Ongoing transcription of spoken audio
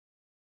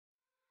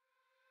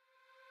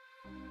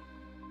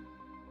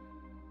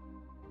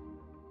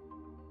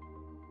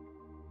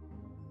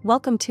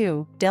Welcome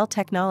to Dell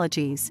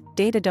Technologies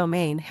Data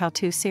Domain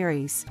How-To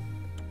Series.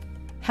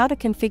 How to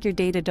configure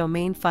data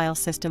domain file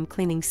system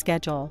cleaning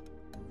schedule.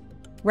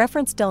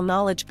 Reference Dell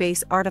Knowledge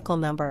Base article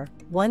number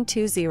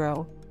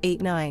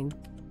 12089.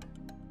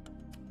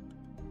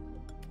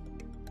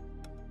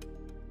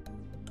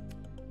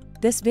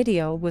 This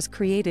video was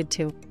created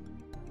to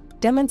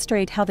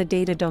demonstrate how the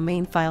data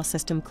domain file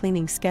system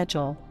cleaning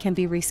schedule can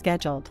be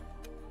rescheduled,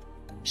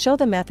 show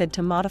the method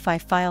to modify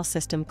file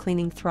system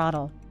cleaning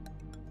throttle,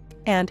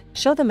 and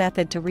show the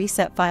method to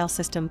reset file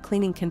system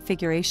cleaning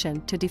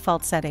configuration to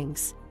default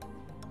settings.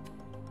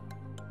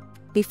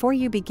 Before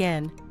you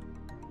begin,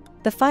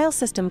 the file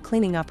system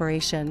cleaning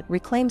operation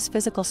reclaims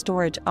physical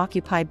storage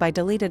occupied by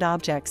deleted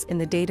objects in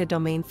the data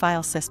domain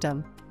file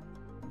system.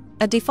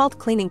 A default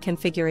cleaning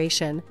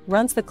configuration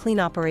runs the clean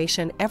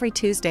operation every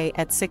Tuesday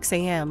at 6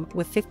 a.m.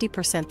 with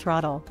 50%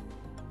 throttle.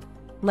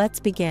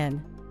 Let's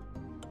begin.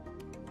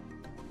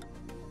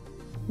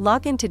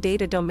 Log into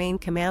Data Domain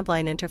command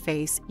line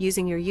interface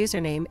using your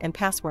username and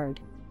password.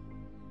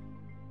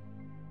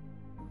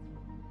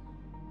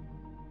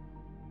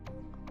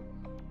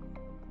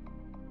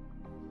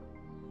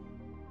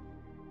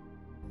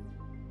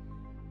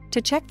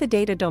 To check the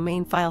data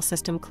domain file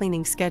system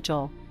cleaning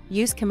schedule,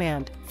 use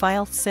command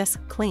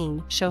Filesystem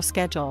Clean show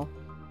schedule.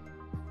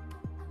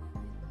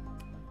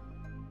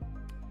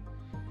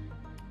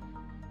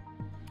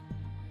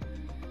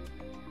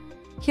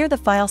 Here the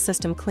file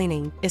system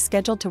cleaning is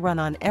scheduled to run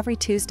on every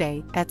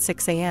Tuesday at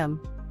 6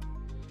 a.m.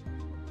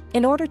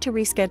 In order to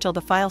reschedule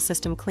the file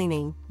system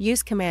cleaning,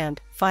 use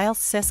command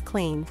Filesystem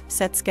Clean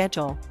set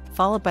schedule,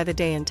 followed by the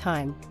day and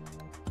time.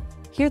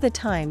 Here the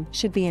time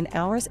should be in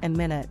hours and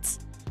minutes.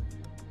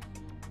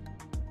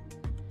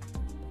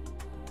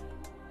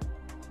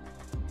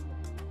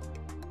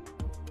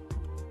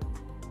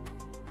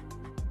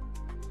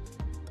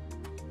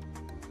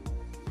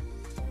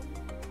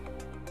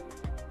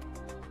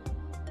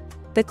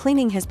 The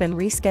cleaning has been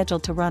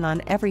rescheduled to run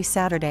on every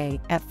Saturday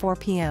at 4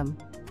 p.m.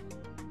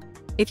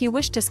 If you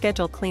wish to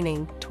schedule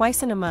cleaning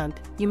twice in a month,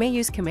 you may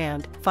use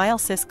command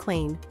Filesystem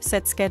Clean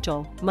set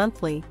schedule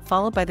monthly,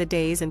 followed by the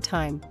days and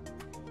time.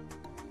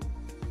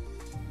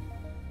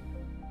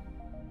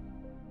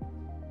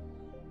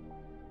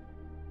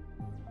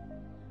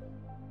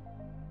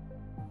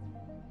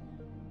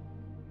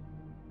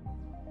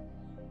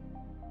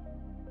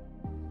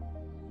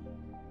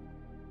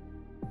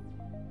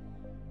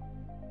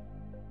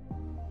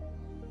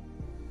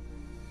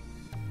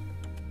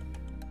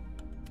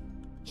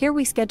 Here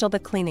we schedule the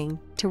cleaning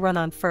to run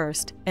on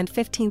 1st and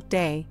 15th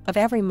day of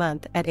every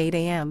month at 8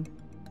 a.m.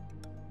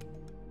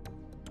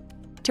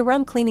 To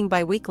run cleaning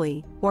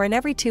bi-weekly, or in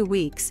every 2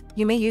 weeks,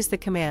 you may use the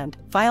command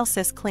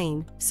Filesystem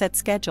Clean set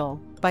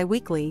schedule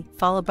bi-weekly,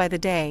 followed by the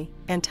day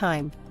and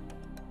time.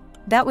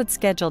 That would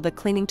schedule the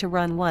cleaning to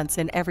run once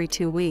in every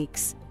 2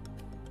 weeks.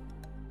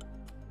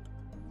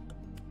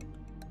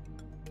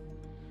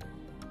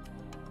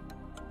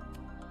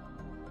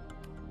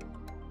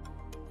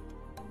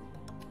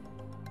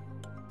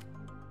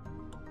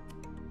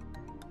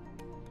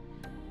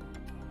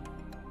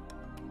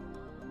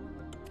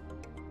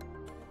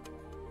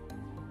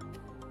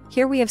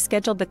 Here we have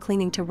scheduled the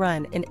cleaning to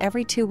run in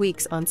every 2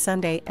 weeks on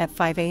Sunday at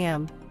 5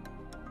 a.m.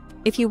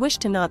 If you wish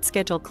to not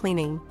schedule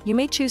cleaning, you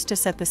may choose to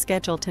set the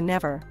schedule to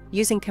never,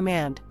 using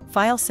command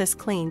Filesystem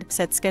Clean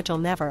set schedule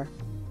never.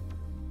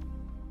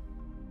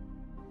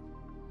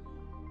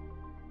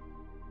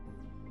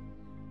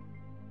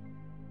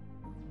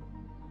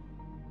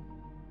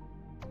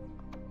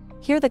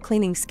 Here the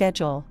cleaning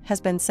schedule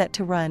has been set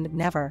to run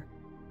never.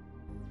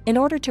 In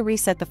order to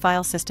reset the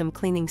file system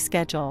cleaning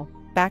schedule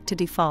back to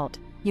default,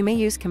 you may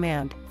use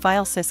command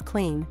Filesystem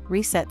Clean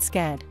reset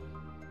sched.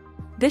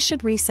 This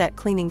should reset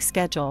cleaning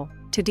schedule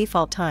to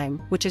default time,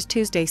 which is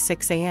Tuesday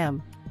 6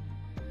 a.m.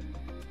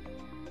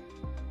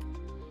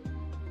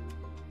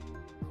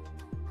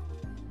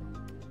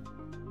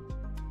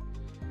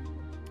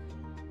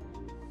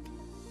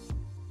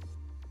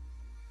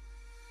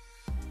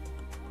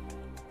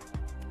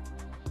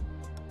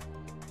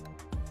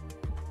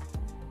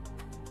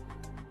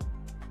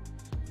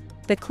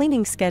 The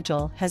cleaning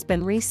schedule has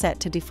been reset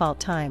to default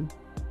time.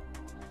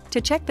 To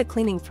check the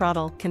cleaning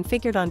throttle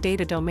configured on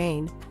data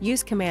domain,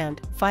 use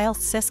command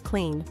Filesystem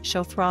Clean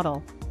show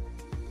throttle.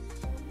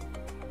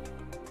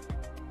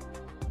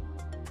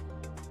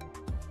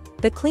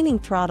 The cleaning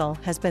throttle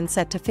has been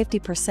set to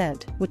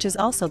 50%, which is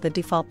also the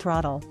default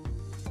throttle.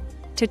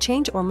 To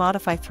change or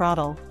modify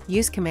throttle,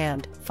 use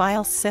command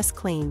Filesystem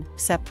Clean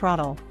set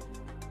throttle.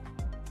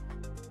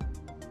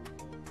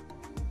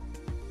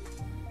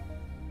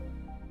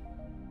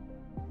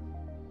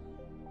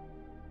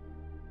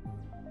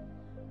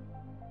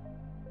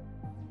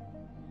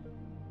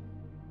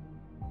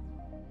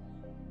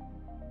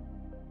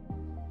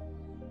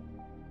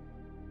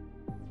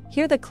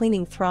 Here the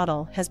cleaning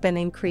throttle has been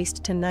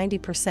increased to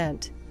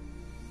 90%.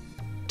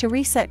 To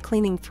reset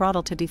cleaning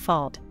throttle to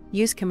default,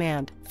 use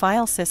command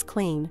Filesystem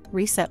Clean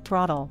reset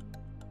throttle.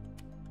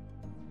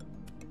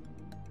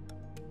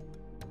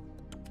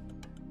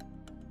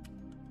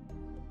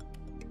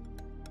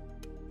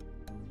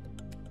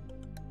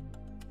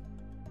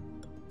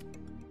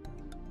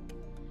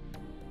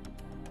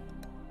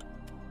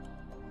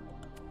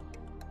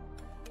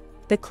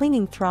 The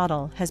cleaning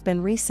throttle has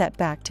been reset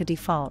back to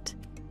default.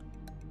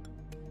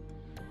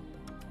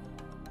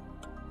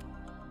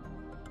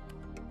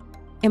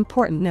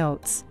 Important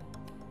notes.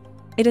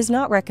 It is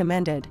not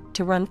recommended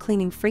to run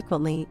cleaning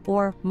frequently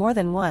or more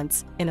than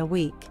once in a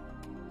week.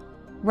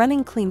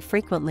 Running clean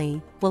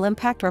frequently will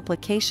impact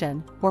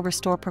replication or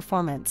restore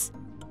performance.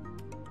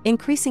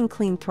 Increasing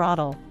clean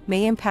throttle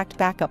may impact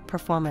backup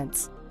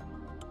performance.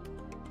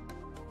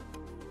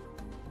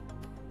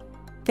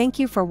 Thank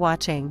you for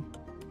watching.